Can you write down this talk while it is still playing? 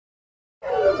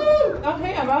Oh,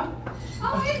 hey, Emma.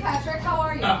 Oh, hey, Patrick. How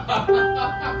are you?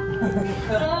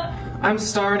 I'm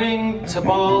starting to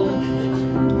bald.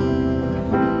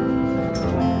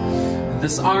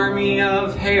 This army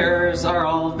of hairs are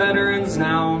all veterans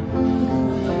now.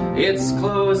 It's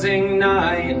closing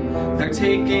night. They're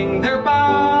taking their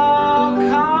bow,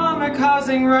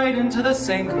 kamikazing right into the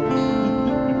sink.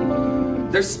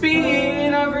 Their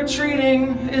speed of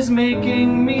retreating is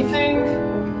making me think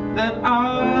that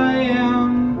I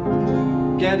am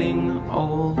getting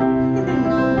old. And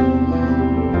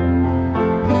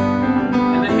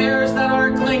the hairs that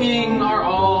are clinging are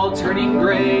all turning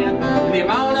gray. And the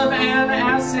amount of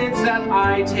antacids that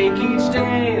I take each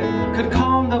day could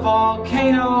calm the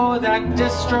volcano that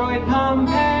destroyed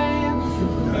Pompeii.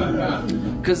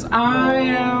 'Cause I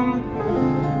am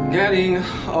getting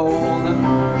old.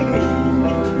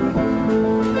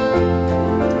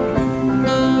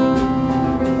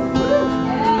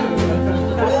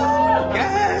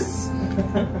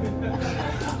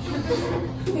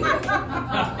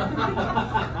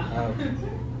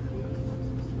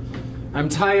 I'm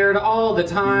tired all the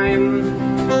time.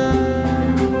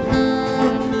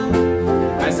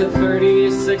 I set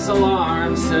 36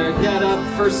 alarms to get up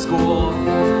for school.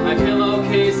 My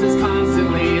pillowcase is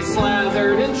constantly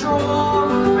slathered in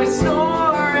drool. I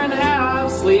snore and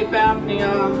have sleep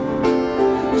apnea.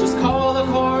 Just call the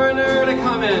coroner to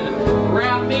come and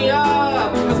wrap me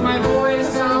up, 'cause my voice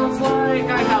sounds like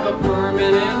I have a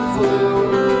permanent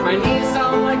flu. My knees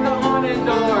sound like the haunted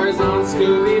doors on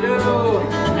Scooby-Doo.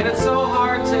 And it's so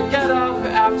hard to get up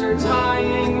after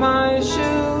tying my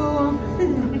shoe.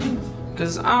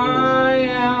 'Cause I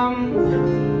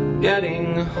am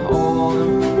getting old.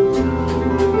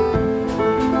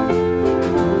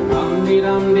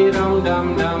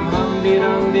 Hum-dee-dum-dee-dum-dum-dum,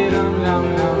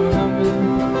 hum-dee-dum-dee-dum-dum-dum, hum.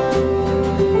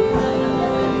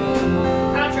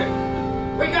 Patrick,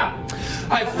 wake up!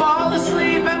 I fall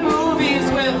asleep at movies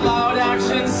with loud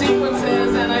action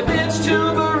sequences, and I bitch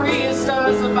to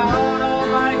baristas about all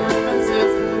my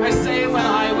grievances. I say when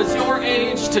I was your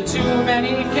age to too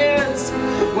many kids,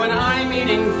 when I'm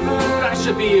eating food I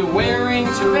should be wearing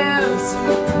turbans.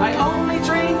 I only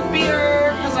drink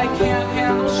beer 'cause I can't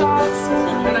handle shots,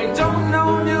 and I don't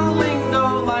know new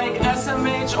lingo like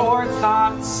SMH or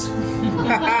thoughts.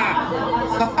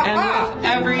 And with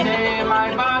every day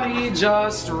my body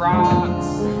just rots,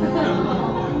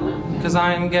 'cause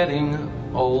I'm getting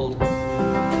old.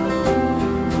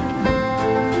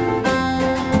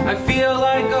 I feel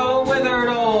like a withered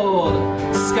old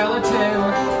skeleton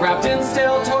wrapped in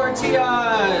stale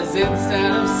tortillas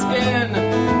instead of skin.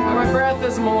 My breath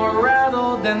is more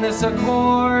rattled than this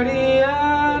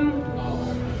accordion.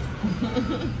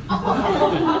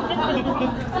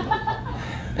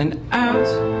 And at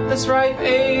this ripe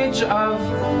age of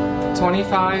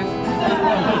 25,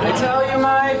 I tell you,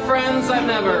 my friends, I've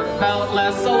never felt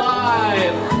less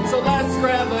alive. So let's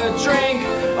grab a drink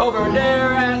over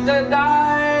there at the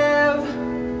dive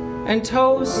and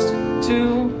toast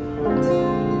to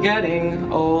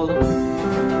getting old.